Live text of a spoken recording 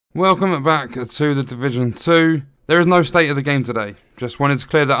Welcome back to the Division 2. There is no state of the game today. Just wanted to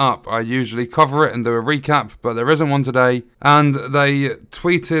clear that up. I usually cover it and do a recap, but there isn't one today. And they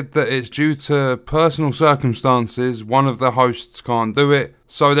tweeted that it's due to personal circumstances. One of the hosts can't do it.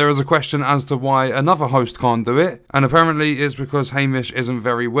 So there is a question as to why another host can't do it. And apparently it's because Hamish isn't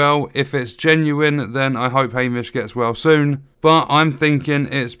very well. If it's genuine, then I hope Hamish gets well soon. But I'm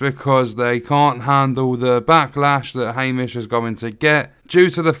thinking it's because they can't handle the backlash that Hamish is going to get due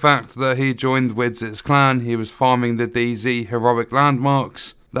to the fact that he joined Widz's clan. He was farming the DZ heroic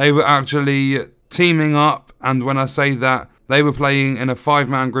landmarks. They were actually teaming up, and when I say that, they were playing in a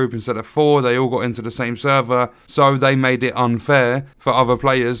 5-man group instead of 4. They all got into the same server, so they made it unfair for other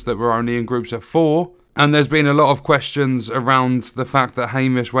players that were only in groups of 4. And there's been a lot of questions around the fact that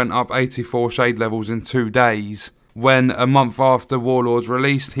Hamish went up 84 shade levels in 2 days, when a month after Warlords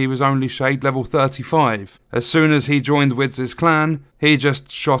released, he was only shade level 35. As soon as he joined Widz's clan, he just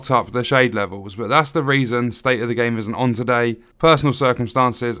shot up the shade levels. But that's the reason State of the Game isn't on today. Personal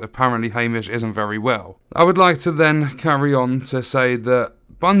circumstances, apparently Hamish isn't very well. I would like to then carry on to say that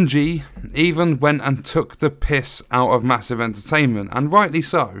Bungie even went and took the piss out of Massive Entertainment, and rightly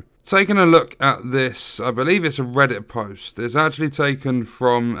so. Taking a look at this, I believe it's a Reddit post. It's actually taken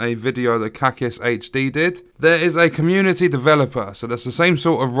from a video that Kakis HD did. There is a community developer, so that's the same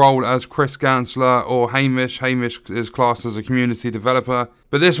sort of role as Chris Gansler or Hamish. Hamish is classed as a community developer.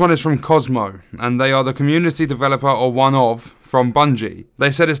 But this one is from Cosmo, and they are the community developer, or one of, from Bungie.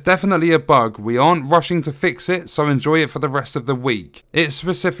 They said it's definitely a bug. We aren't rushing to fix it, so enjoy it for the rest of the week. It's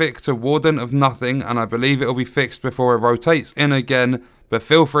specific to Warden of Nothing, and I believe it'll be fixed before it rotates in again, but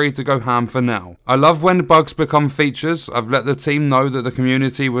feel free to go ham for now. I love when bugs become features. I've let the team know that the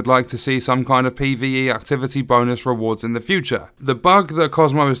community would like to see some kind of PvE activity bonus rewards in the future. The bug that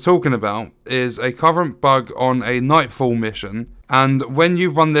Cosmo is talking about is a current bug on a Nightfall mission, and when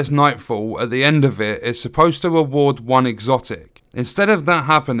you run this Nightfall, at the end of it, it's supposed to award 1 exotic. Instead of that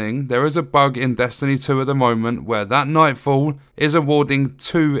happening, there is a bug in Destiny 2 at the moment where that Nightfall is awarding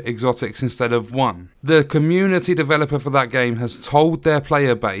 2 exotics instead of 1. The community developer for that game has told their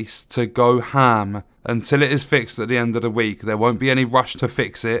player base to go ham until it is fixed at the end of the week. There won't be any rush to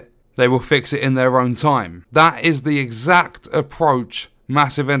fix it. They will fix it in their own time. That is the exact approach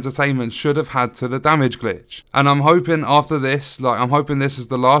Massive Entertainment should have had to the damage glitch. And I'm hoping after this, I'm hoping this is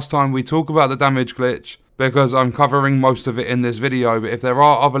the last time we talk about the damage glitch, because I'm covering most of it in this video. But if there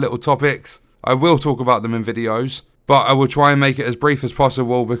are other little topics, I will talk about them in videos. But I will try and make it as brief as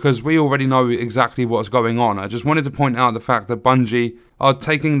possible because we already know exactly what's going on. I just wanted to point out the fact that Bungie are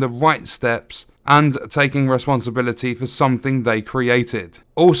taking the right steps and taking responsibility for something they created.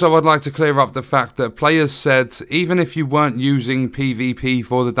 Also, I'd like to clear up the fact that players said even if you weren't using PvP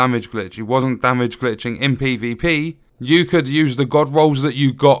for the damage glitch, you wasn't damage glitching in PvP, you could use the god rolls that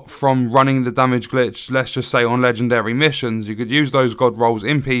you got from running the damage glitch, let's just say on legendary missions. You could use those god rolls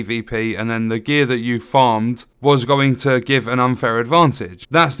in PvP, and then the gear that you farmed was going to give an unfair advantage.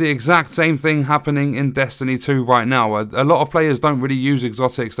 That's the exact same thing happening in Destiny 2 right now. A lot of players don't really use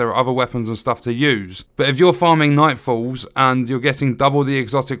exotics. There are other weapons and stuff to use. But if you're farming Nightfalls and you're getting double the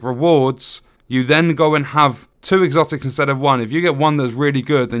exotic rewards, you then go and have 2 exotics instead of 1. If you get one that's really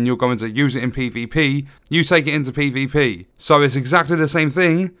good and you're going to use it in PvP, you take it into PvP. So it's exactly the same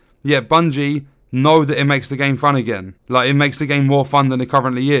thing, yet Bungie know that it makes the game fun again. Like, it makes the game more fun than it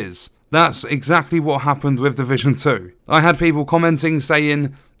currently is. That's exactly what happened with Division 2. I had people commenting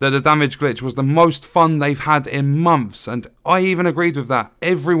saying that the damage glitch was the most fun they've had in months, and I even agreed with that.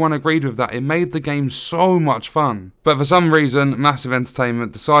 Everyone agreed with that. It made the game so much fun. But for some reason, Massive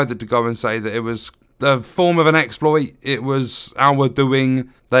Entertainment decided to go and say that it was a form of an exploit. It was our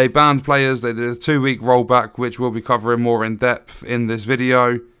doing. They banned players. They did a 2-week rollback, which we'll be covering more in depth in this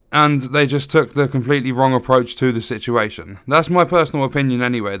video. And they just took the completely wrong approach to the situation. That's my personal opinion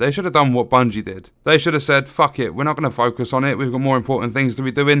anyway. They should have done what Bungie did. They should have said, fuck it, we're not going to focus on it. We've got more important things to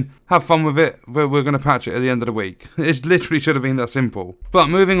be doing. Have fun with it, but we're going to patch it at the end of the week. It literally should have been that simple. But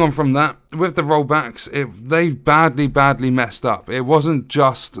moving on from that, with the rollbacks, they badly messed up. It wasn't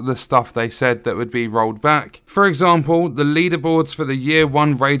just the stuff they said that would be rolled back. For example, the leaderboards for the year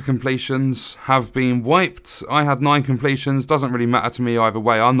 1 raid completions have been wiped. I had 9 completions. Doesn't really matter to me either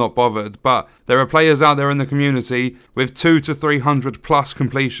way. I'm not bothered, but there are players out there in the community with 200 to 300 plus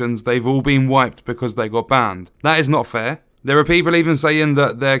completions. They've all been wiped because they got banned. That is not fair. There are people even saying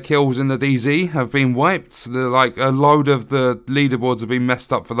that their kills in the DZ have been wiped. Like, a load of the leaderboards have been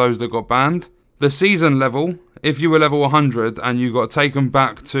messed up for those that got banned. The season level, if you were level 100 and you got taken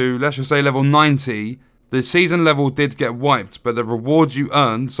back to, let's just say, level 90, The season level did get wiped, but the rewards you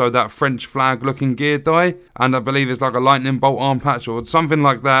earned, so that French flag looking gear die, and I believe it's like a lightning bolt arm patch or something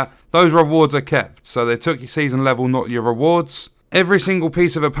like that, those rewards are kept. So they took your season level, not your rewards. Every single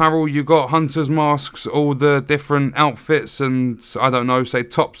piece of apparel, you got hunter's masks, all the different outfits and, I don't know, say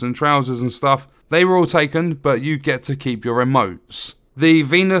tops and trousers and stuff. They were all taken, but you get to keep your emotes. The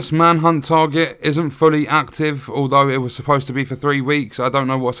Venus manhunt target isn't fully active, although it was supposed to be for 3 weeks. I don't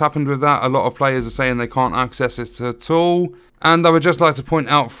know what's happened with that. A lot of players are saying they can't access it at all. And I would just like to point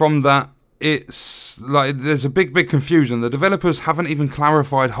out from that, it's like there's a big confusion. The developers haven't even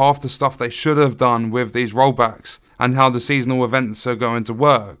clarified half the stuff they should have done with these rollbacks and how the seasonal events are going to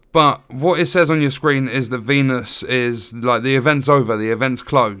work. But what it says on your screen is that Venus is like the event's over, the event's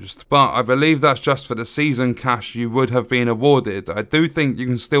closed. But I believe that's just for the season cash you would have been awarded. I do think you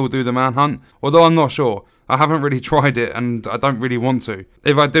can still do the manhunt, although I'm not sure. I haven't really tried it and I don't really want to.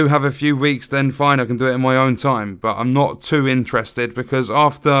 If I do have a few weeks, then fine, I can do it in my own time, but I'm not too interested because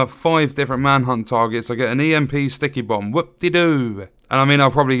after 5 different manhunt targets I get an EMP sticky bomb, whoop-de-doo. And I mean,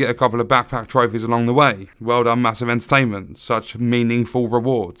 I'll probably get a couple of backpack trophies along the way. Well done, Massive Entertainment. Such meaningful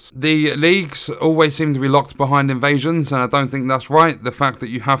rewards. The leagues always seem to be locked behind invasions, and I don't think that's right. The fact that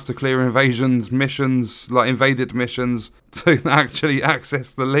you have to clear invasions, missions, like invaded missions, to actually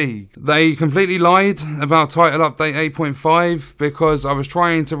access the league. They completely lied about Title Update 8.5 because I was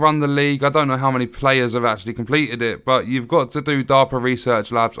trying to run the league. I don't know how many players have actually completed it, but you've got to do DARPA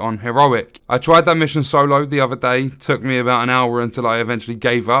research labs on Heroic. I tried that mission solo the other day. Took me about an hour until I eventually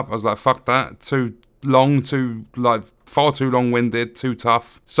gave up. I was like, fuck that. Too long, far too long-winded, too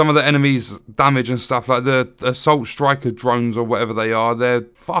tough. Some of the enemies' damage and stuff, like the assault striker drones or whatever they are, they're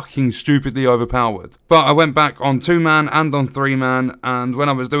fucking stupidly overpowered. But I went back on 2-man and on 3-man, and when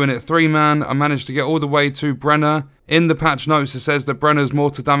I was doing it 3-man, I managed to get all the way to Brenner. In the patch notes it says that Brenner's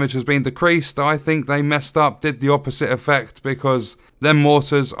mortar damage has been decreased. I think they messed up, did the opposite effect, because them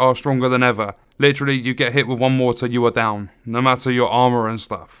mortars are stronger than ever. Literally, you get hit with one mortar, you are down, no matter your armor and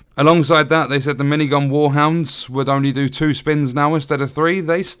stuff. Alongside that, they said the minigun Warhounds would only do 2 spins now instead of 3.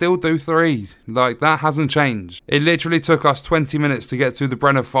 They still do 3. Like, that hasn't changed. It literally took us 20 minutes to get to the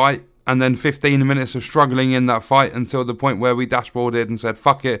Brenner fight, and then 15 minutes of struggling in that fight until the point where we dashboarded and said,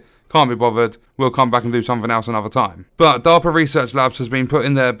 fuck it, can't be bothered, we'll come back and do something else another time. But DARPA Research Labs has been put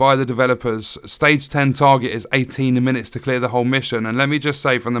in there by the developers. Stage 10 target is 18 minutes to clear the whole mission, and let me just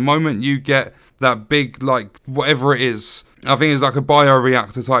say, from the moment you get that big, like, whatever it is, I think it's like a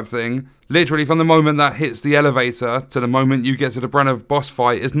bioreactor type thing, literally from the moment that hits the elevator to the moment you get to the Brenner boss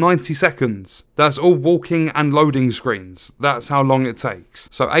fight is 90 seconds. That's all walking and loading screens. That's how long it takes.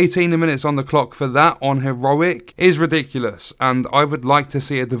 So 18 minutes on the clock for that on Heroic is ridiculous, and I would like to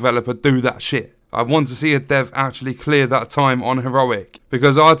see a developer do that shit. I want to see a dev actually clear that time on Heroic,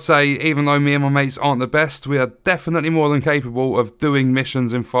 because I'd say even though me and my mates aren't the best, we are definitely more than capable of doing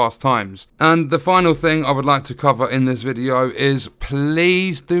missions in fast times. And the final thing I would like to cover in this video is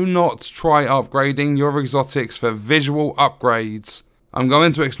please do not try upgrading your exotics for visual upgrades. I'm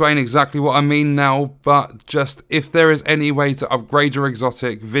going to explain exactly what I mean now, but just if there is any way to upgrade your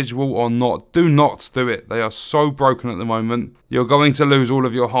exotic, visual or not, do not do it. They are so broken at the moment. You're going to lose all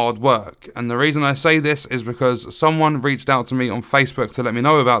of your hard work. And the reason I say this is because someone reached out to me on Facebook to let me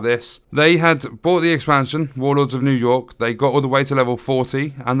know about this. They had bought the expansion, Warlords of New York. They got all the way to level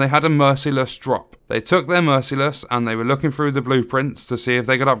 40 and they had a Merciless drop. They took their Merciless and they were looking through the blueprints to see if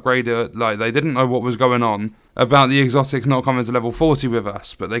they could upgrade it. Like, they didn't know what was going on about the exotics not coming to level 40 with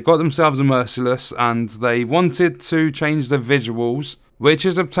us, but they got themselves a Merciless and they wanted to change the visuals, which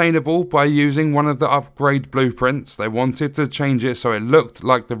is obtainable by using one of the upgrade blueprints. They wanted to change it so it looked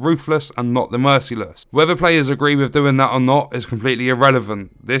like the Ruthless and not the Merciless. Whether players agree with doing that or not is completely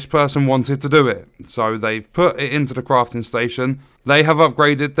irrelevant. This person wanted to do it, so they've put it into the crafting station. They have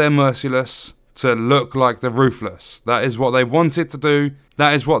upgraded their Merciless to look like the Ruthless. That is what they wanted to do.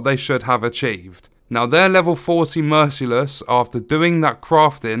 That is what they should have achieved. Now, their level 40 Merciless, after doing that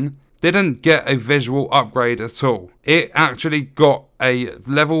crafting, didn't get a visual upgrade at all. It actually got a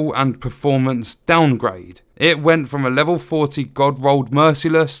level and performance downgrade. It went from a level 40 God-rolled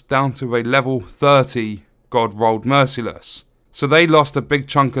Merciless down to a level 30 God-rolled Merciless. So they lost a big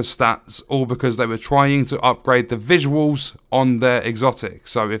chunk of stats, all because they were trying to upgrade the visuals on their exotic.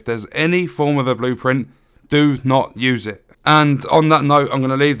 So if there's any form of a blueprint, do not use it. And on that note, I'm going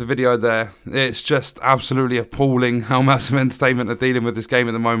to leave the video there. It's just absolutely appalling how Massive Entertainment are dealing with this game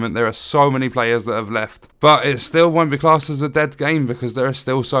at the moment. There are so many players that have left. But it still won't be classed as a dead game because there are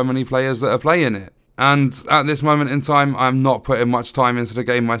still so many players that are playing it. And at this moment in time, I'm not putting much time into the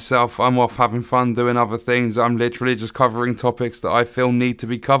game myself. I'm off having fun doing other things. I'm literally just covering topics that I feel need to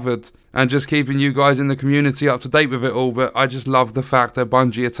be covered and just keeping you guys in the community up to date with it all. But I just love the fact that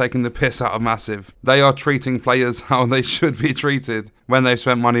Bungie are taking the piss out of Massive. They are treating players how they should be treated when they've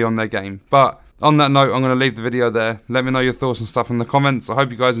spent money on their game. But on that note, I'm going to leave the video there. Let me know your thoughts and stuff in the comments. I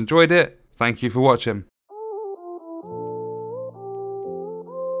hope you guys enjoyed it. Thank you for watching.